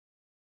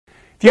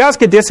If you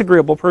ask a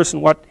disagreeable person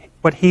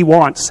what he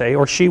wants, say,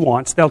 or she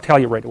wants, they'll tell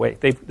you right away.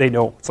 They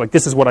know. It's like,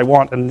 this is what I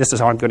want, and this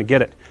is how I'm going to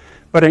get it.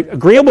 But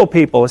agreeable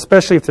people,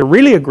 especially if they're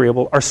really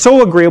agreeable, are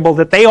so agreeable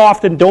that they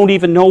often don't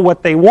even know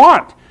what they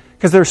want,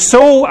 because they're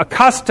so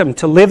accustomed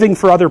to living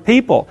for other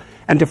people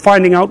and to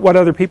finding out what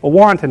other people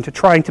want and to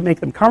trying to make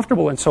them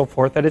comfortable and so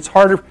forth, that it's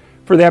harder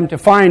for them to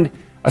find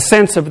a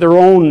sense of their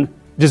own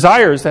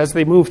desires as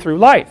they move through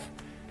life.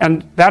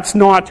 And that's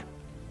not,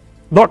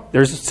 look,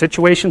 there's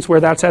situations where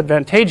that's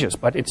advantageous,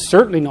 but it's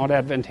certainly not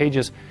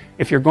advantageous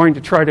if you're going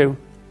to try to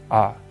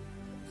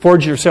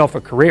forge yourself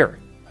a career.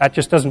 That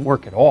just doesn't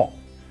work at all.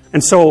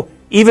 And so,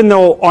 even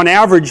though on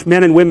average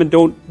men and women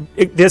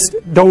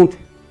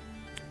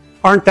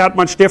aren't that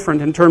much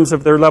different in terms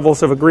of their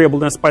levels of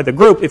agreeableness by the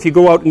group, if you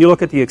go out and you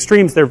look at the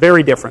extremes, they're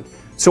very different.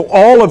 So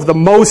all of the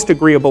most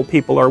agreeable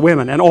people are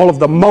women, and all of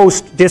the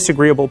most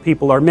disagreeable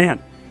people are men.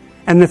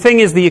 And the thing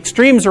is, the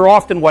extremes are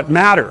often what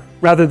matter,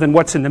 rather than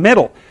what's in the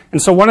middle.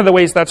 And so one of the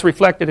ways that's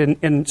reflected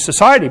in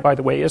society, by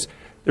the way, is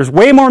there's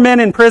way more men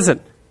in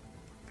prison.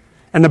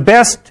 And the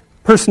best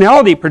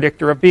personality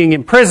predictor of being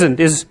imprisoned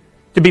is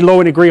to be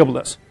low in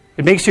agreeableness.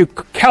 It makes you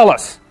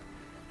callous.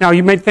 Now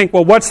you might think,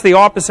 well, what's the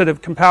opposite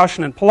of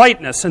compassion and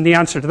politeness? And the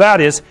answer to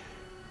that is,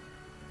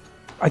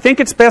 I think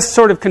it's best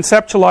sort of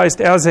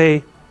conceptualized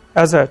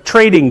as a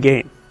trading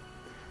game.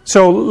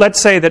 So let's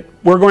say that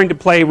we're going to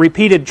play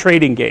repeated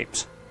trading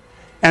games.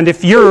 And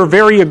if you're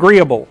very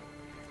agreeable,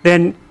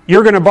 then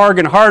you're going to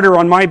bargain harder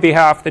on my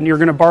behalf than you're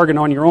going to bargain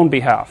on your own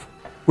behalf.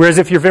 Whereas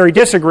if you're very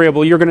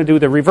disagreeable, you're going to do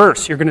the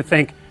reverse. You're going to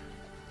think,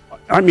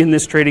 I'm in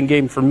this trading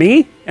game for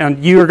me,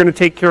 and you're going to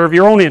take care of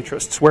your own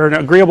interests. Where an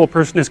agreeable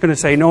person is going to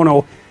say,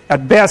 no,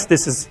 at best,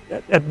 this is,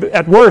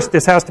 at worst,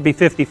 this has to be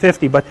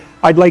 50-50, but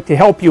I'd like to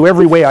help you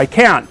every way I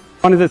can.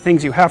 One of the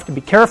things you have to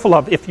be careful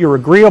of if you're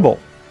agreeable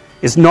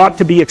is not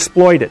to be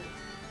exploited,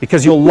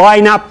 because you'll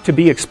line up to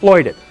be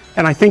exploited.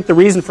 And I think the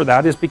reason for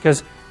that is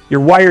because you're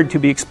wired to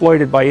be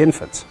exploited by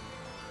infants.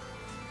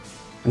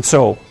 And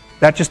so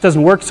that just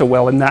doesn't work so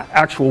well in that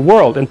actual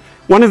world. And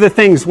one of the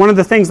things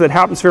that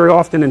happens very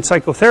often in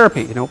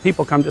psychotherapy,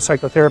 people come to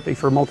psychotherapy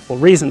for multiple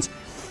reasons,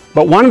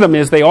 but one of them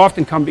is they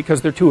often come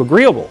because they're too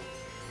agreeable.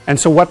 And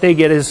so what they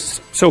get is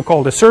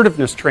so-called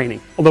assertiveness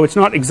training, although it's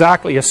not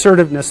exactly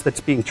assertiveness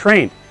that's being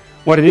trained.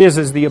 What it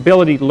is the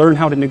ability to learn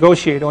how to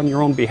negotiate on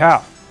your own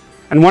behalf.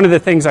 And one of the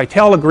things I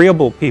tell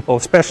agreeable people,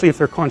 especially if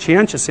they're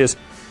conscientious, is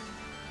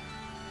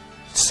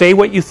say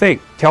what you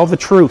think. Tell the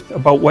truth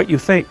about what you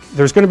think.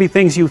 There's going to be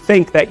things you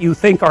think that you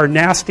think are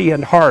nasty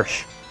and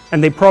harsh.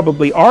 And they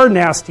probably are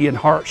nasty and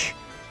harsh.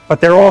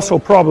 But they're also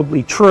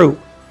probably true.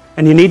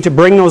 And you need to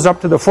bring those up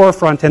to the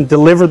forefront and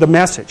deliver the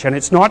message. And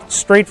it's not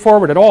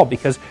straightforward at all,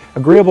 because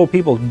agreeable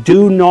people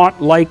do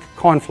not like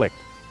conflict.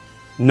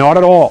 Not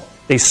at all.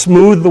 They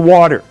smooth the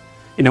water.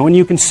 And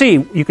you can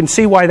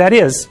see why that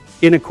is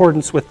in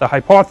accordance with the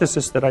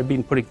hypothesis that I've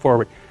been putting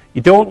forward.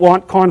 You don't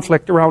want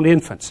conflict around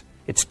infants.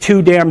 It's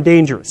too damn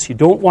dangerous. You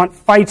don't want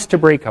fights to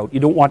break out. You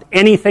don't want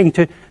anything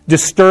to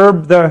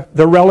disturb the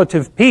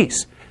relative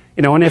peace.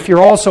 And if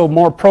you're also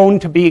more prone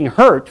to being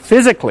hurt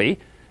physically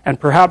and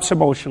perhaps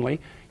emotionally,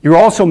 you're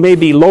also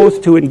maybe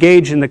loath to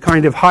engage in the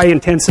kind of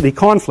high-intensity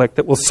conflict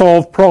that will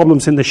solve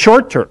problems in the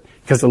short term.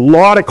 Because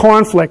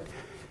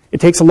it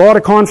takes a lot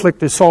of conflict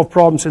to solve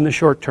problems in the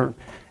short term.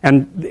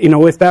 And,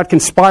 if that can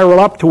spiral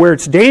up to where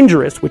it's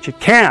dangerous, which it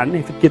can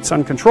if it gets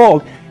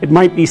uncontrolled, it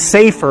might be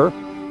safer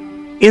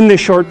in the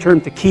short term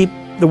to keep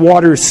the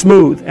waters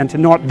smooth and to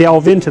not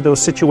delve into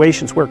those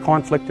situations where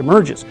conflict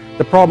emerges.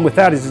 The problem with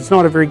that is it's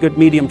not a very good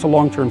medium to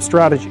long-term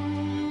strategy,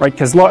 right?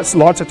 Because lots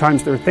of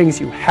times there are things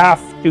you have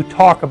to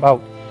talk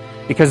about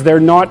because they're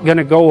not going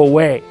to go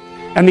away.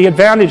 And the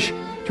advantage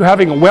to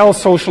having a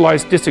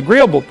well-socialized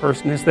disagreeable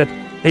person is that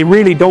they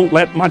really don't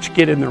let much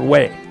get in their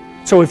way.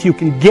 So if you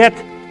can get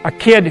a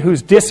kid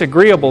who's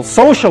disagreeable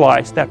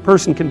socialized, that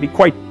person can be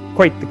quite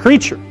the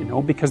creature,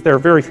 because they're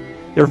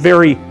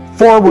very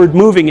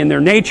forward-moving in their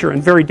nature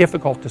and very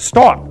difficult to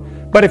stop.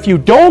 But if you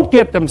don't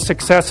get them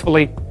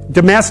successfully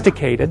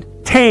domesticated,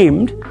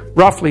 tamed,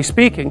 roughly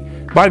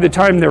speaking, by the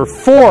time they're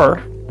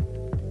 4,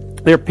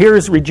 their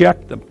peers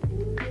reject them.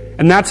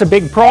 And that's a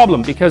big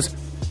problem, because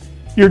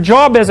your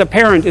job as a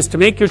parent is to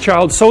make your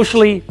child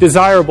socially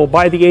desirable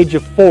by the age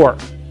of 4.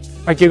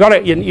 Like you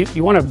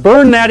want to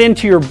burn that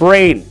into your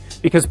brain,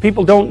 because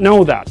people don't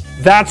know that.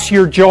 That's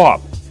your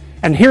job.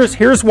 And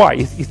here's why.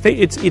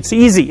 It's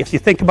easy if you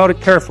think about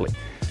it carefully.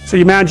 So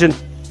you imagine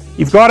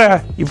you've got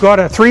a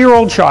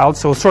 3-year-old child,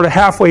 so sort of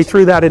halfway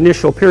through that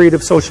initial period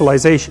of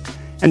socialization,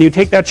 and you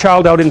take that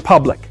child out in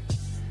public.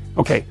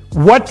 Okay,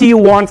 what do you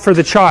want for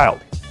the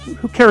child?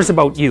 Who cares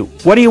about you?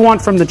 What do you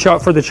want for the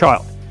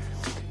child?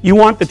 You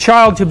want the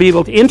child to be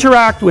able to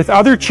interact with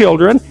other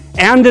children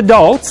and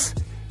adults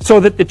so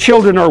that the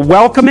children are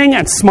welcoming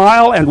and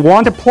smile and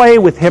want to play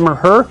with him or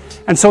her,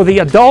 and so the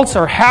adults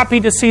are happy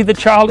to see the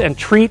child and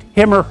treat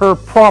him or her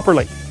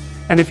properly.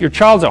 And if your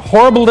child's a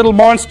horrible little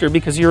monster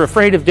because you're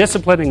afraid of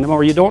disciplining them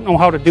or you don't know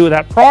how to do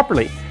that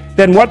properly,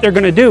 then what they're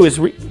going to do is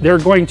they're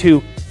going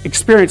to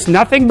experience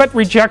nothing but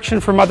rejection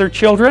from other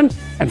children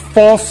and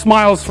false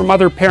smiles from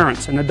other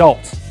parents and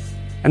adults.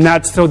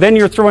 And so then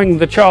you're throwing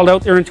the child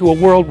out there into a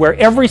world where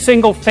every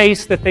single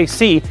face that they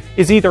see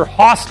is either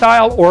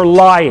hostile or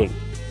lying.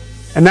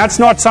 And that's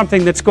not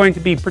something that's going to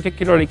be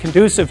particularly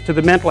conducive to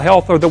the mental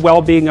health or the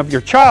well-being of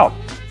your child.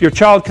 If your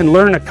child can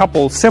learn a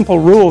couple simple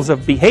rules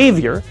of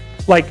behavior,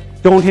 like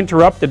don't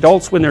interrupt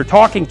adults when they're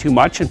talking too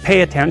much and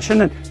pay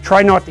attention and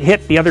try not to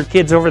hit the other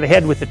kids over the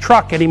head with the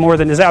truck any more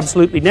than is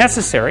absolutely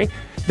necessary,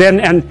 then,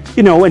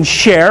 and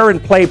share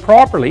and play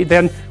properly,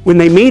 then when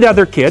they meet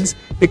other kids,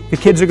 the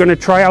kids are going to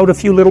try out a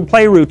few little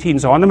play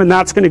routines on them, and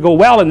that's going to go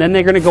well, and then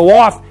they're going to go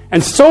off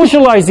and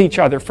socialize each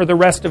other for the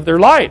rest of their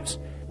lives.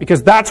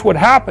 Because that's what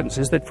happens,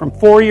 is that from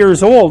 4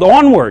 years old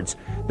onwards,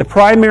 the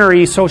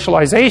primary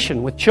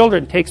socialization with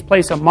children takes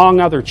place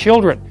among other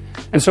children.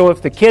 And so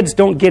if the kids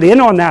don't get in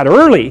on that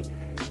early,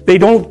 they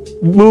don't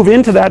move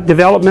into that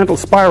developmental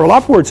spiral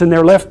upwards and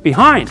they're left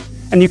behind.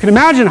 And you can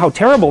imagine how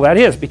terrible that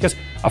is, because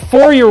a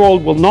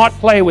 4-year-old will not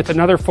play with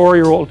another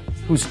 4-year-old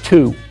who's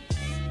 2.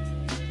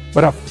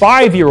 But a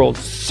 5-year-old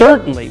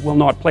certainly will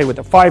not play with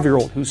a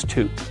 5-year-old who's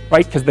 2,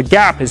 right? Because the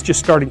gap is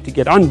just starting to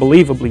get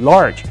unbelievably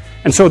large.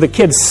 And so the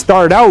kids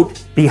start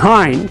out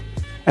behind,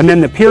 and then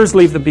the peers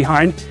leave them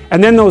behind,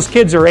 and then those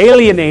kids are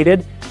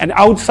alienated and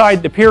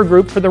outside the peer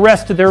group for the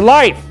rest of their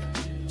life.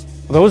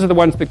 Well, those are the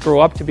ones that grow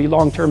up to be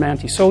long-term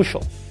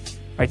antisocial,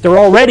 right? They're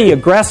already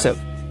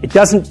aggressive. It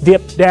doesn't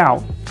dip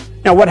down.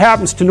 Now, what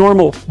happens to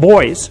normal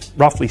boys,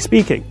 roughly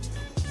speaking?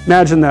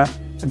 Imagine the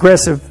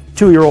aggressive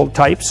 2-year-old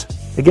types.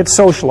 They get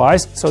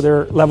socialized, so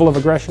their level of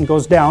aggression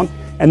goes down,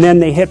 and then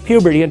they hit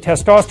puberty and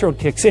testosterone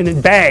kicks in,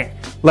 and bang,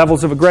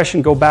 levels of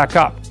aggression go back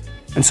up.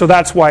 And so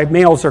that's why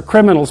males are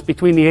criminals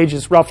between the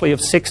ages roughly of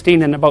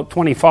 16 and about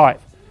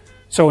 25.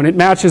 So, and it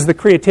matches the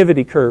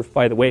creativity curve,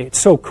 by the way. It's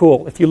so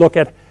cool. If you look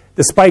at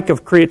the spike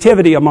of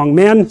creativity among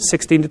men,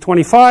 16 to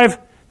 25,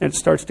 then it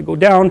starts to go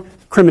down.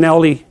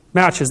 Criminality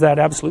matches that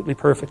absolutely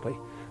perfectly.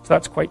 So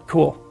that's quite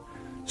cool.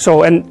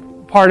 So, and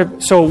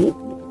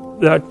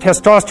the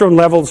testosterone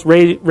levels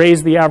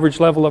raise the average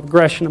level of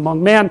aggression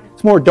among men.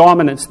 It's more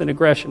dominance than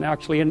aggression,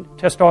 actually, and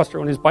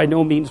testosterone is by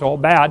no means all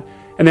bad.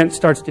 And then it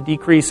starts to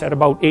decrease at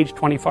about age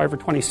 25 or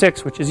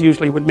 26, which is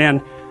usually when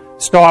men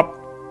stop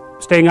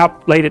staying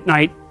up late at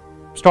night,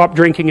 stop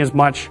drinking as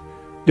much,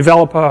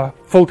 develop a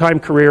full-time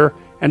career,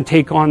 and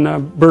take on the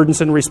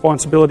burdens and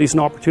responsibilities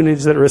and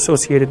opportunities that are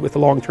associated with a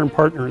long-term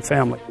partner and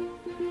family.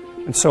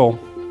 And so,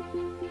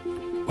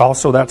 well,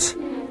 so that's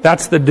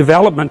the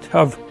development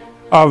of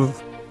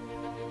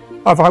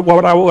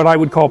what I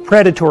would call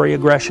predatory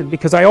aggression,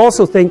 because I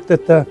also think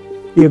that the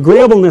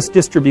agreeableness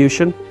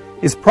distribution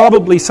is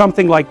probably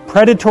something like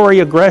predatory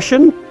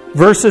aggression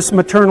versus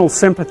maternal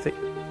sympathy.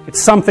 It's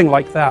something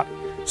like that.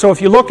 So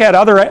if you look at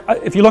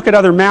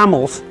other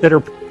mammals that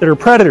are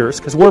predators,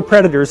 because we're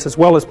predators as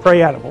well as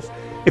prey animals,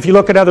 if you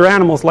look at other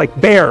animals like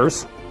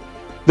bears,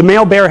 the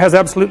male bear has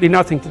absolutely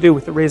nothing to do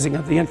with the raising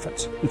of the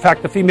infants. In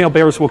fact, the female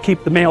bears will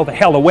keep the male the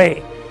hell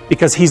away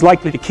because he's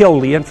likely to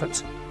kill the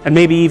infants and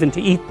maybe even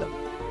to eat them.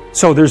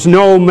 So there's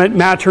no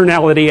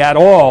maternality at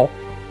all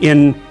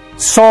in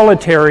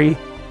solitary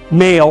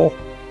male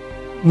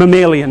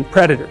mammalian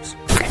predators.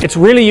 It's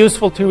really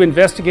useful to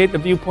investigate the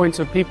viewpoints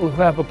of people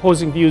who have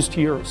opposing views to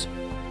yours.